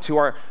go into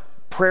our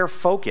prayer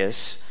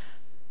focus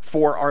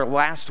for our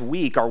last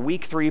week. Our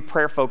week 3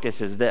 prayer focus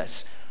is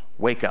this: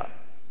 wake up.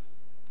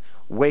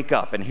 Wake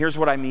up. And here's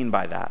what I mean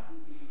by that.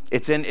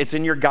 It's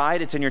in your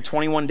guide. It's in your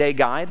 21-day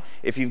guide.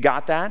 If you've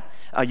got that,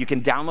 you can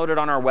download it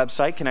on our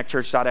website,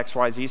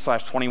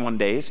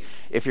 connectchurch.xyz/21days.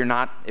 If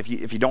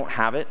you don't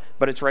have it,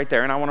 but it's right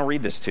there. And I want to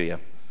read this to you,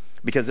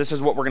 because this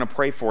is what we're going to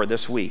pray for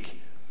this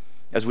week,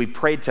 as we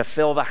prayed to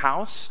fill the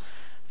house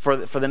for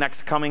the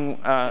next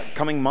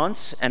coming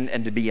months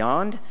and to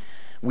beyond.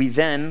 We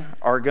then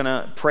are going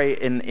to pray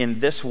in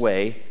this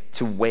way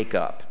to wake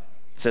up.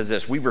 It says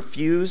this: we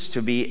refuse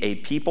to be a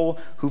people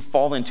who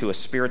fall into a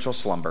spiritual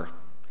slumber.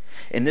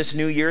 In this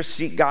new year,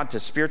 seek God to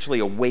spiritually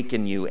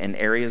awaken you in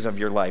areas of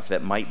your life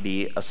that might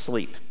be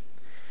asleep.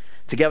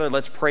 Together,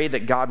 let's pray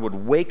that God would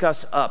wake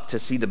us up to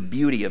see the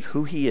beauty of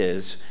who he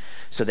is,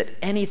 so that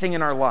anything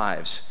in our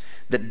lives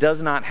that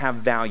does not have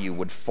value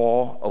would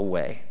fall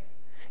away.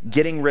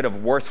 Getting rid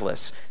of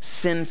worthless,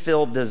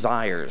 sin-filled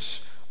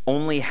desires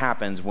only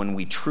happens when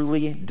we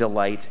truly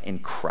delight in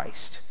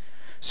Christ.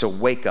 So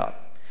wake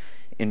up,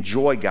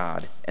 enjoy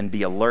God, and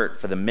be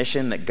alert for the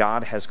mission that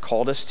God has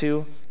called us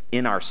to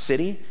in our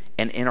city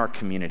and in our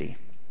community.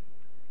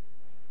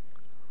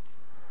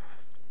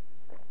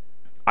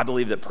 I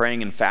believe that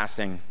praying and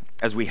fasting,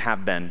 as we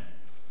have been,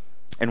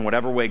 in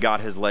whatever way God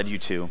has led you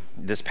to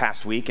this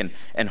past week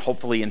and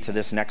hopefully into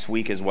this next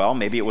week as well.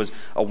 Maybe it was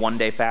a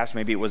 1-day fast,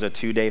 maybe it was a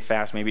 2-day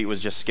fast, maybe it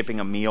was just skipping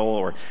a meal,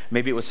 or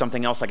maybe it was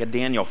something else like a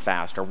Daniel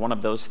fast or one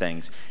of those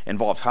things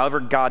involved. However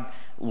God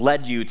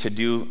led you to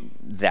do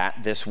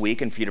that this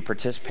week and for you to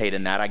participate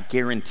in that, I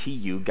guarantee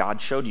you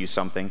God showed you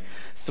something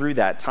through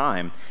that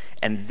time.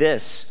 And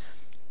this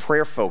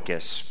prayer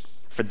focus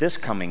for this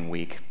coming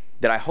week,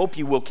 that I hope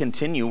you will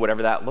continue,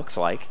 whatever that looks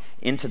like,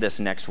 into this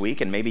next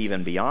week and maybe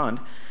even beyond,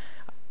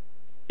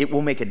 it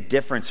will make a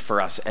difference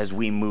for us as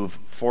we move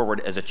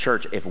forward as a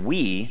church. If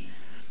we're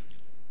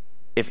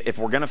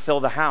going to fill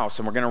the house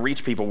and we're going to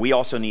reach people, we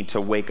also need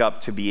to wake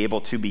up to be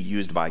able to be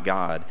used by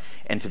God,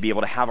 and to be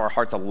able to have our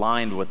hearts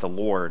aligned with the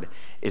Lord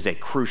is a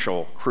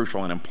crucial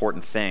and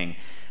important thing,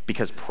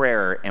 because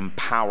prayer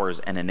empowers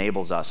and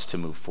enables us to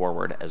move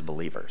forward as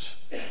believers.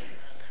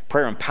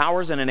 Prayer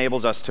empowers and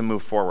enables us to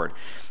move forward.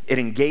 It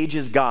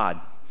engages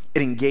God.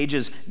 It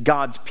engages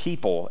God's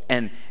people,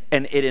 and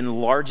it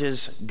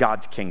enlarges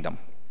God's kingdom.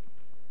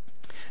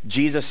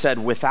 Jesus said,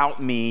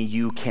 without me,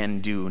 you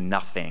can do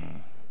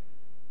nothing.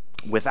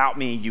 Without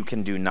me, you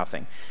can do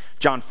nothing.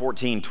 John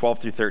 14, 12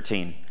 through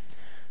 13.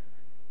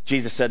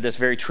 Jesus said this: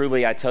 very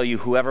truly, I tell you,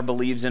 whoever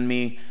believes in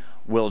me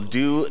will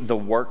do the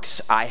works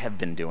I have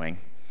been doing,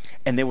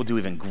 and they will do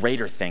even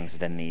greater things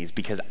than these,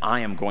 because I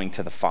am going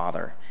to the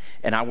Father,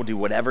 and I will do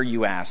whatever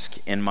you ask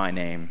in my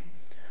name,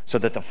 so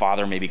that the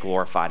Father may be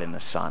glorified in the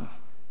Son.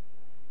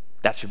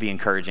 That should be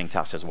encouraging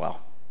to us as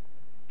well.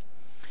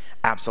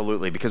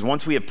 Absolutely, because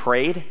once we have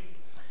prayed,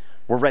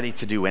 we're ready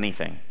to do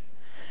anything.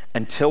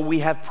 Until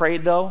we have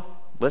prayed, though,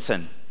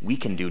 listen, we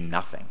can do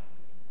nothing.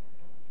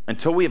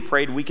 Until we have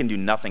prayed, we can do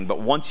nothing. But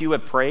once you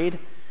have prayed,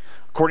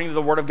 according to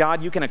the Word of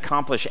God, you can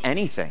accomplish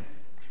anything.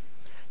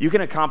 You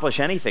can accomplish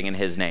anything in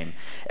his name.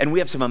 And we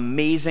have some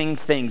amazing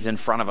things in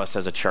front of us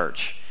as a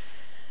church.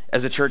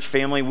 As a church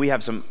family, we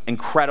have some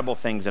incredible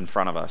things in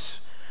front of us.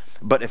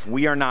 But if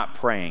we are not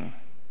praying,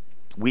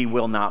 we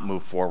will not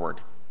move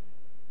forward.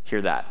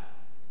 Hear that.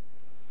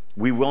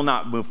 We will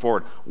not move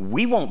forward.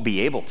 We won't be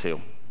able to.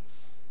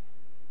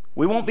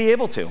 We won't be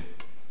able to.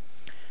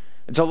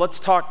 And so let's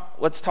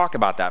talk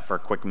about that for a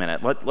quick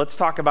minute. Let's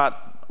talk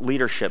about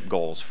leadership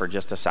goals for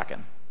just a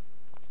second.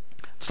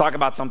 Let's talk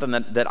about something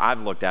that I've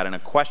looked at, and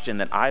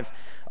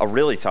a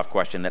really tough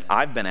question that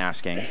I've been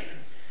asking,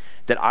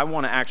 that I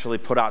want to actually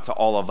put out to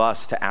all of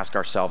us to ask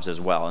ourselves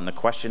as well. And the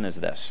question is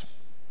this.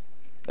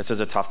 This is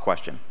a tough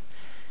question.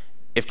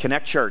 If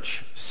Connect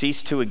Church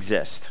ceased to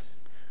exist,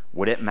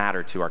 would it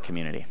matter to our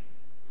community?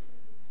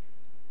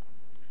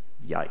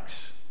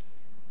 Yikes.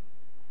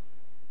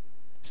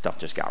 Stuff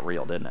just got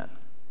real, didn't it?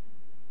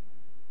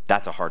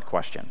 That's a hard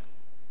question.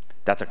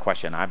 That's a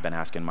question I've been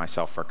asking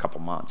myself for a couple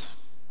months.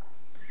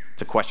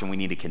 It's a question we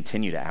need to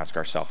continue to ask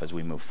ourselves as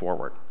we move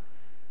forward,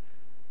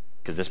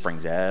 because this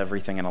brings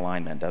everything in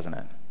alignment, doesn't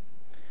it?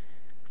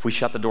 If we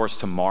shut the doors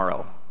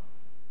tomorrow,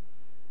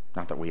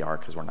 not that we are,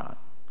 because we're not,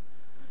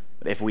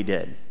 but if we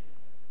did,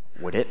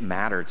 would it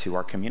matter to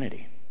our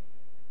community?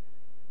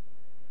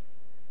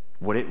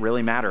 Would it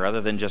really matter,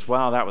 other than just,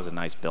 well, that was a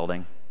nice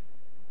building,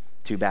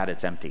 too bad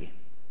it's empty?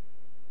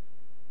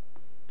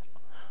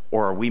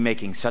 Or are we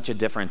making such a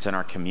difference in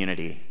our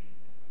community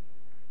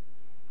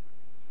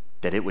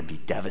that it would be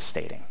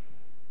devastating?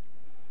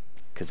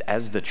 Because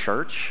as the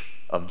church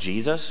of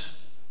Jesus,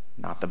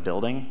 not the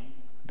building,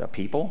 the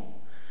people,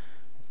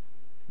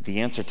 the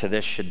answer to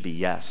this should be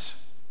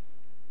yes.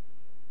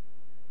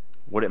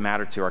 Would it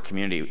matter to our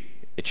community?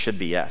 It should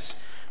be yes.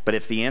 But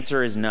if the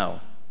answer is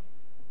no,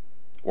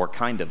 or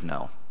kind of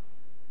no,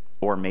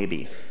 or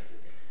maybe,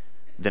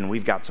 then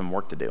we've got some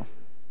work to do,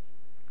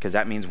 because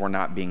that means we're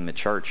not being the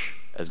church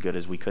as good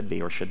as we could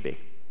be or should be.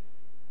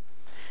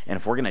 And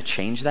if we're going to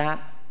change that,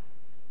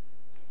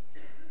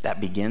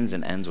 that begins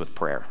and ends with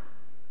prayer.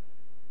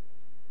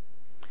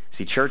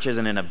 See, church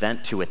isn't an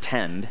event to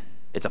attend,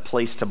 it's a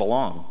place to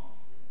belong.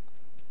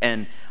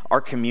 And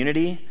our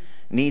community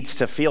needs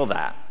to feel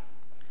that.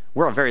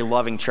 We're a very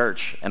loving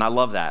church, and I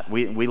love that.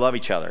 We love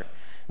each other.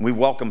 We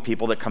welcome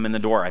people that come in the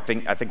door. I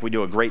think we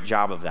do a great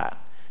job of that.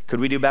 Could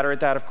we do better at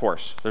that? Of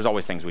course. There's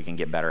always things we can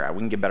get better at. We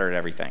can get better at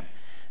everything.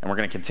 And we're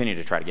going to continue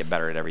to try to get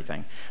better at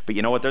everything. But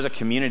you know what? There's a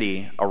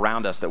community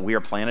around us that we are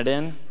planted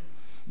in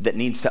that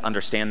needs to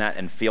understand that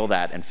and feel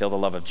the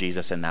love of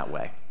Jesus in that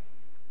way.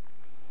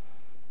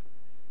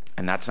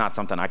 And that's not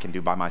something I can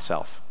do by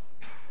myself.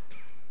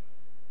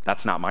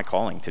 That's not my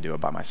calling to do it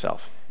by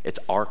myself. It's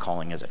our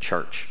calling as a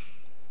church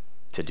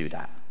to do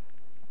that.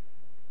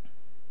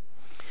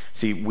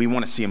 See, we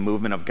want to see a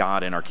movement of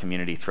God in our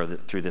community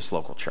through this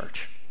local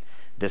church.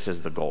 This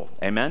is the goal.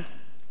 Amen?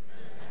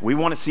 We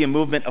want to see a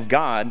movement of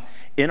God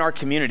in our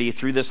community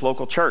through this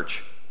local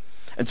church.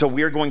 And so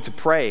we are going to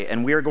pray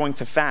and we are going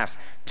to fast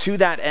to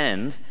that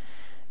end,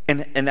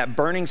 and that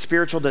burning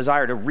spiritual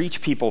desire to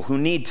reach people who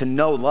need to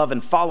know, love,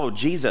 and follow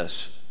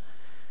Jesus.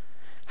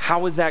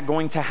 How is that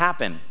going to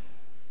happen?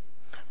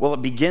 Well,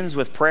 it begins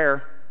with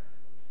prayer.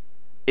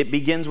 It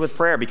begins with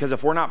prayer, because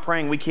if we're not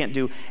praying, we can't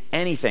do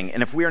anything.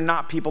 And if we are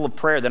not people of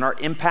prayer, then our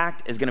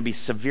impact is going to be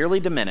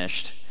severely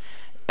diminished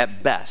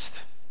at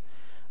best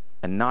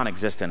and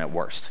non-existent at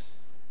worst.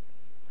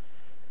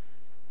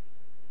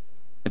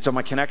 And so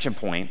my connection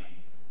point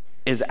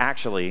is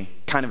actually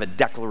kind of a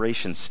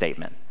declaration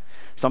statement,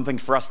 something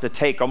for us to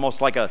take almost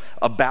like a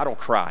battle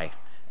cry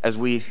as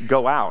we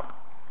go out.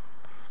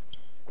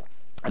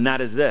 And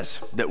that is this,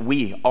 that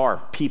we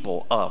are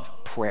people of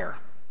prayer.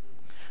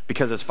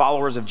 Because as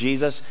followers of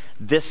Jesus,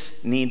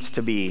 this needs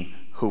to be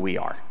who we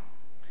are.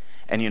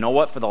 And you know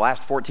what? For the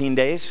last 14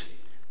 days,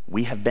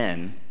 we have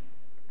been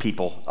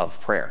people of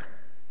prayer.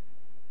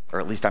 Or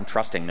at least I'm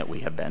trusting that we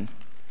have been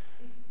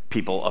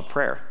people of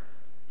prayer.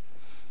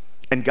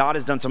 And God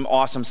has done some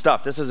awesome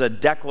stuff. This is a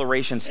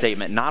declaration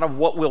statement, not of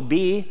what will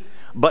be,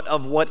 but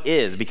of what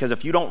is. Because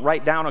if you don't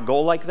write down a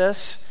goal like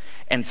this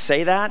and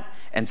say that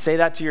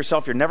to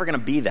yourself, you're never going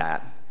to be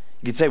that.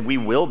 You could say, we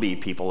will be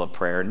people of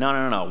prayer.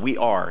 No. We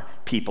are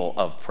people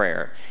of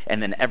prayer.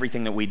 And then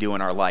everything that we do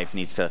in our life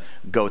needs to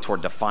go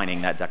toward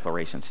defining that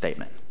declaration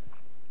statement.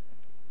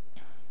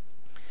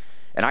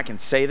 And I can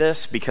say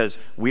this because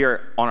we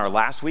are on our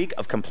last week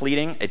of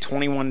completing a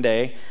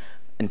 21-day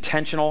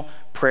intentional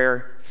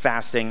prayer,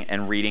 fasting,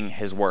 and reading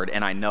his word.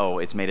 And I know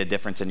it's made a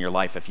difference in your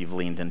life if you've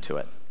leaned into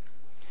it.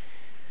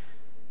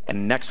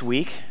 And next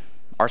week,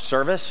 our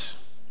service,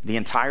 the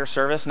entire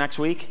service next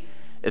week,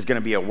 is going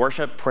to be a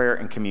worship, prayer,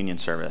 and communion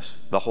service.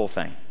 The whole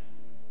thing.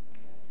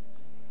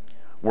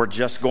 We're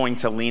just going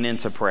to lean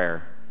into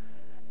prayer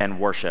and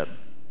worship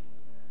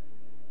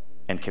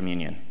and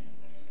communion.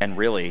 And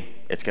really,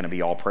 it's going to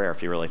be all prayer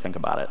if you really think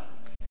about it.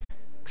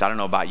 Because I don't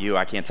know about you,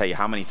 I can't tell you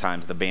how many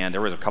times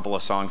there was a couple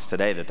of songs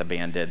today that the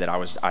band did that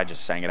I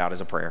just sang it out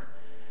as a prayer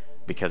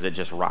because it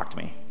just rocked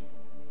me.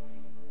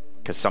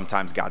 Because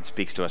sometimes God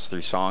speaks to us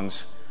through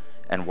songs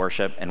and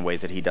worship in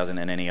ways that he doesn't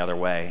in any other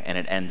way, and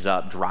it ends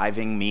up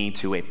driving me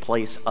to a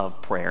place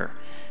of prayer,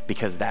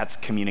 because that's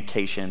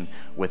communication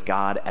with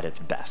God at its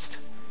best,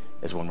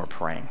 is when we're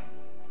praying.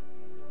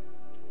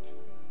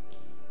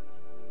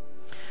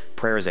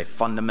 Prayer is a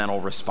fundamental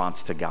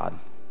response to God.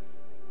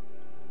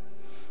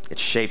 It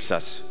shapes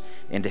us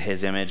into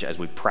his image as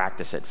we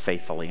practice it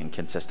faithfully and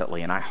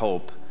consistently. And I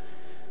hope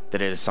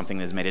that it is something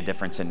that has made a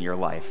difference in your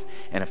life.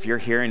 And if you're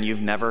here and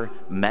you've never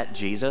met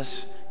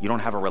Jesus, you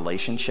don't have a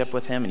relationship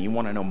with him, and you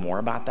want to know more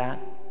about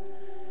that,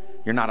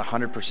 you're not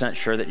 100%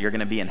 sure that you're going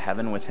to be in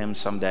heaven with him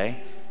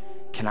someday,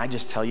 can I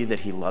just tell you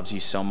that he loves you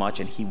so much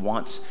and he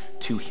wants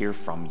to hear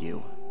from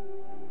you?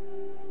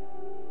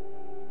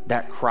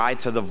 That cry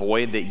to the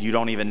void that you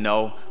don't even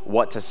know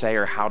what to say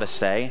or how to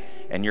say,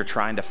 and you're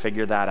trying to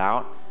figure that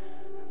out.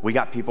 We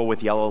got people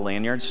with yellow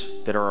lanyards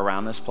that are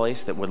around this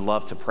place that would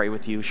love to pray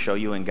with you, show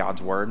you in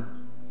God's word,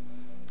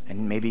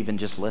 and maybe even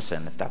just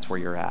listen if that's where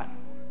you're at.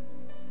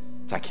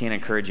 So I can't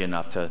encourage you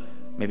enough to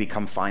maybe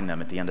come find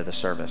them at the end of the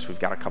service. We've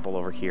got a couple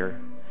over here,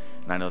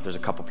 and I know that there's a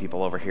couple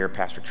people over here.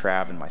 Pastor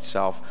Trav and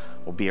myself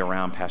will be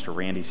around. Pastor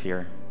Randy's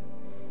here.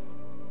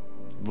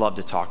 Love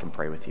to talk and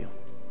pray with you.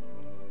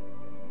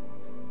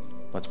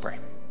 Let's pray.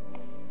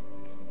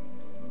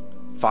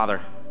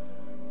 Father,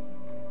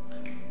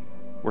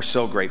 we're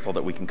so grateful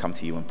that we can come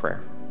to you in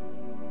prayer.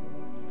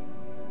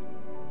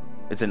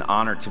 It's an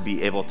honor to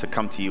be able to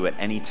come to you at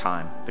any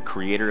time, the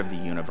creator of the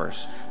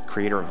universe,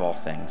 creator of all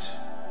things.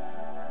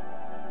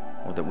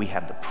 Lord, that we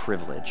have the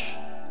privilege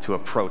to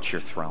approach your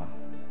throne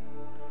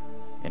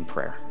in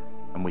prayer.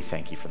 And we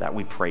thank you for that.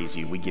 We praise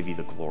you. We give you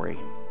the glory.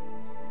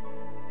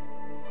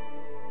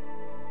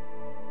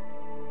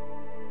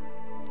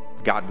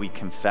 God, we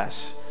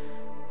confess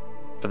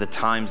for the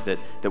times that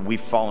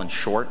we've fallen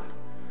short.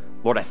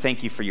 Lord, I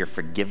thank you for your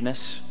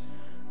forgiveness.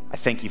 I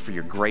thank you for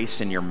your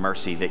grace and your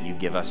mercy that you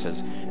give us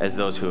as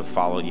those who have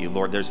followed you.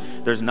 Lord,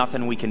 there's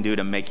nothing we can do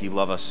to make you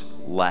love us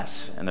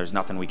less, and there's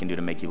nothing we can do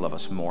to make you love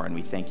us more, and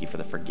we thank you for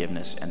the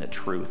forgiveness and the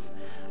truth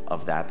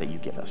of that you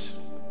give us.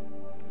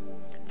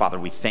 Father,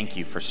 we thank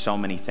you for so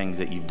many things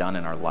that you've done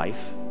in our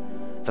life,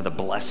 for the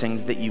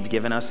blessings that you've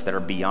given us that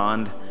are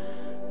beyond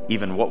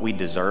even what we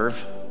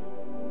deserve,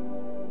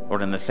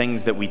 Lord, and the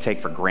things that we take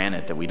for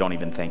granted that we don't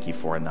even thank you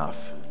for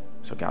enough.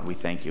 So God, we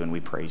thank you and we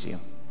praise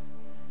you.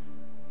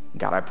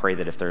 God, I pray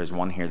that if there is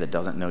one here that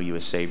doesn't know you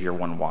as Savior,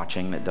 one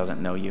watching that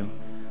doesn't know you,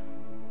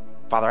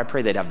 Father, I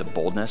pray they'd have the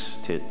boldness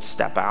to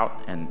step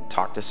out and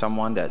talk to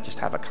someone, to just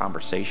have a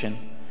conversation.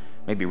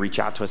 Maybe reach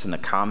out to us in the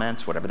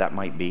comments, whatever that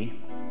might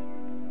be.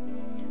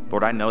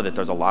 Lord, I know that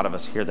there's a lot of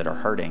us here that are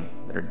hurting,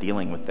 that are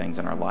dealing with things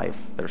in our life,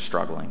 that are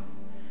struggling.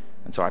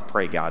 And so I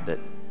pray, God, that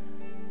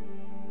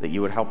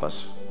you would help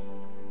us,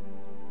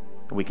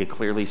 that we could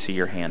clearly see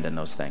your hand in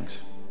those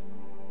things.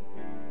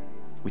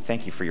 We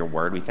thank you for your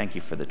word. We thank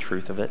you for the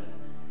truth of it.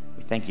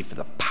 We thank you for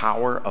the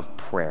power of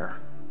prayer.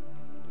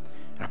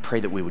 And I pray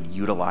that we would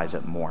utilize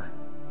it more.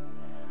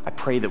 I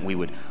pray that we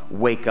would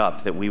wake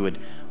up, to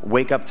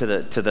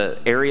the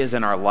areas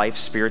in our life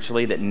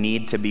spiritually that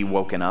need to be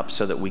woken up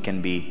so that we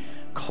can be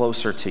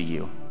closer to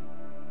you.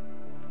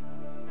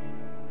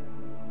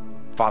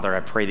 Father, I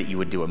pray that you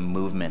would do a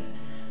movement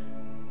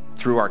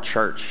through our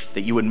church,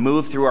 that you would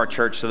move through our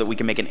church so that we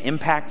can make an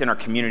impact in our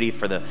community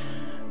for the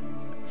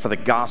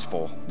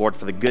gospel, Lord,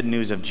 for the good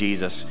news of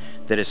Jesus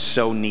that is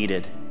so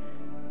needed.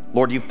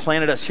 Lord, you've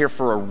planted us here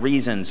for a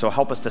reason, so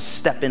help us to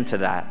step into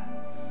that.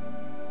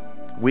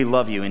 We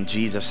love you in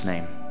Jesus'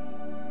 name.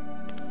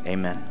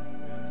 Amen.